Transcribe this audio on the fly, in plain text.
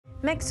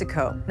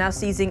Mexico now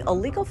seizing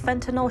illegal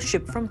fentanyl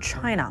shipped from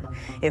China.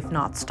 If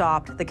not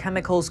stopped, the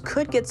chemicals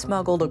could get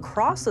smuggled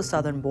across the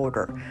southern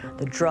border,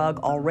 the drug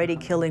already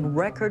killing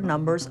record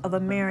numbers of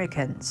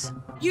Americans.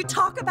 You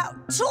talk about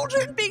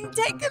children being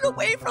taken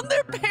away from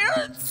their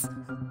parents.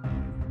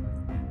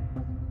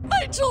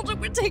 My children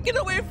were taken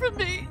away from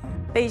me.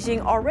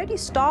 Beijing already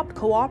stopped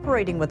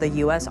cooperating with the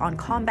U.S. on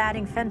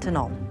combating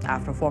fentanyl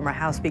after former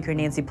House Speaker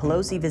Nancy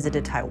Pelosi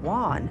visited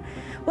Taiwan.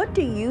 What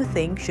do you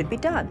think should be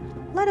done?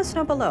 Let us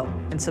know below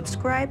and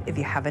subscribe if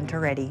you haven't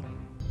already.